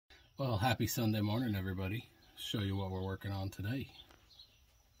Well, happy Sunday morning, everybody. Show you what we're working on today.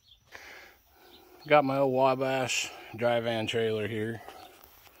 Got my old Wabash dry van trailer here.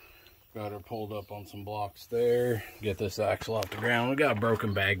 Got her pulled up on some blocks there. Get this axle off the ground. We got a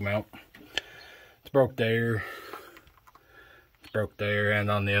broken bag mount. It's broke there. It's broke there and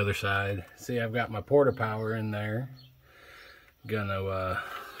on the other side. See, I've got my porta power in there. Gonna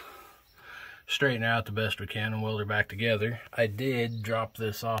straighten her out the best we can and weld her back together. I did drop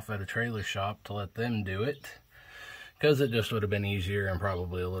this off at a trailer shop to let them do it, because it just would have been easier and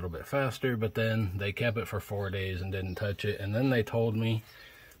probably a little bit faster, but then they kept it for 4 days and didn't touch it. And then they told me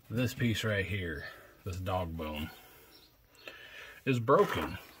this piece right here, this dog bone, is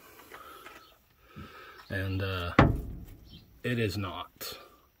broken. And it is not.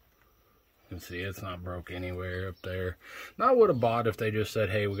 You can see it's not broke anywhere up there. Now, I would have bought if they just said,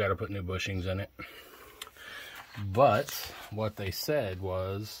 hey, we got to put new bushings in it. But what they said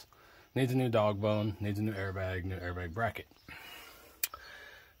was, needs a new dog bone, needs a new airbag bracket.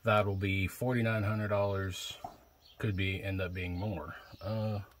 That'll be $4,900. Could be end up being more.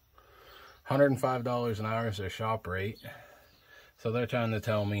 $105 an hour is their shop rate. So they're trying to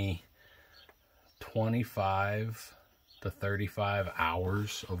tell me 25 to 35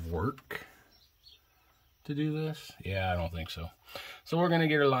 hours of work to do this. Yeah, I don't think so. So we're gonna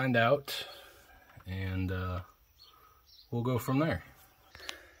get her lined out and we'll go from there.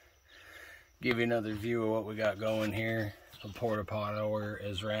 Give you another view of what we got going here. The porta power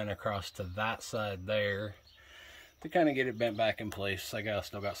is ran across to that side there to kind of get it bent back in place. I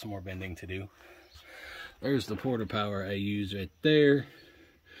still got some more bending to do. There's the porta power I use right there.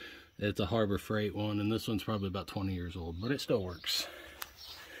 It's a Harbor Freight one, and this one's probably about 20 years old, but it still works.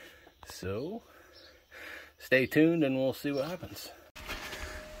 So stay tuned and we'll see what happens.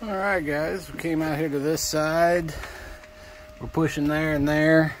 All right, guys, we came out here to this side. We're pushing there and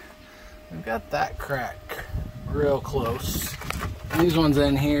there. We've got that crack real close. These ones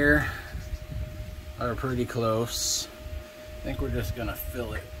in here are pretty close. I think we're just gonna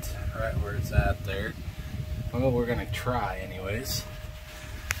fill it right where it's at there. Well, we're gonna try anyways.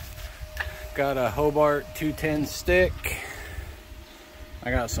 Got a Hobart 210 stick.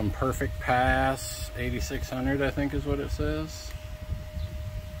 I got some Perfect Pass 8600, I think is what it says.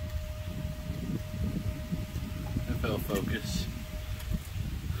 If it'll focus.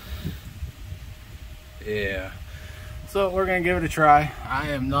 Yeah. So we're gonna give it a try. I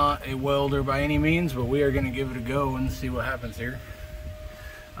am not a welder by any means, but we are gonna give it a go and see what happens here.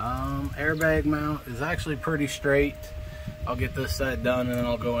 Airbag mount is actually pretty straight. I'll get this side done and then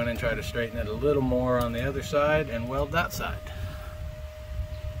I'll go in and try to straighten it a little more on the other side and weld that side.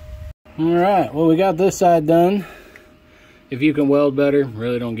 All right, well, we got this side done. If you can weld better,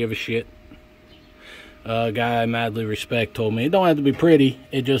 really don't give a shit. A guy I madly respect told me it don't have to be pretty,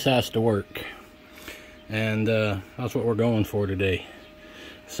 it just has to work. And that's what we're going for today.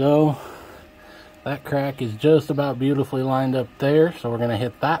 So that crack is just about beautifully lined up there, so we're gonna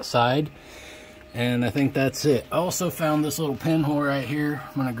hit that side. And I think that's it. I also found this little pinhole right here.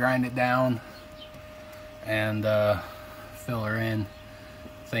 I'm gonna grind it down and fill her in.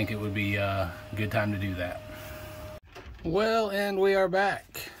 I think it would be a good time to do that. Well, and we are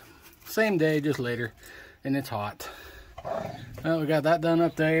back. Same day, just later, and it's hot. Well, we got that done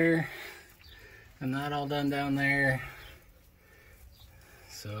up there, and that all done down there.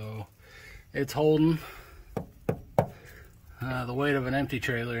 So it's holding the weight of an empty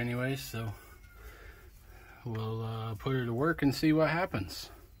trailer anyways, so we'll put her to work and see what happens.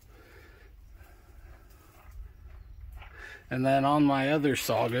 And then on my other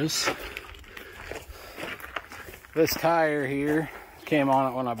sagas, this tire here came on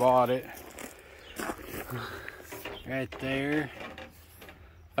it when I bought it. Right there.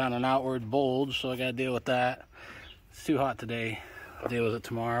 Found an outward bulge, so I gotta deal with that. It's too hot today. I'll deal with it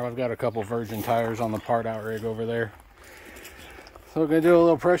tomorrow. I've got a couple virgin tires on the part out rig over there. So we're gonna do a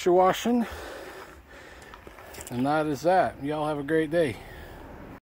little pressure washing. And that is that. Y'all have a great day.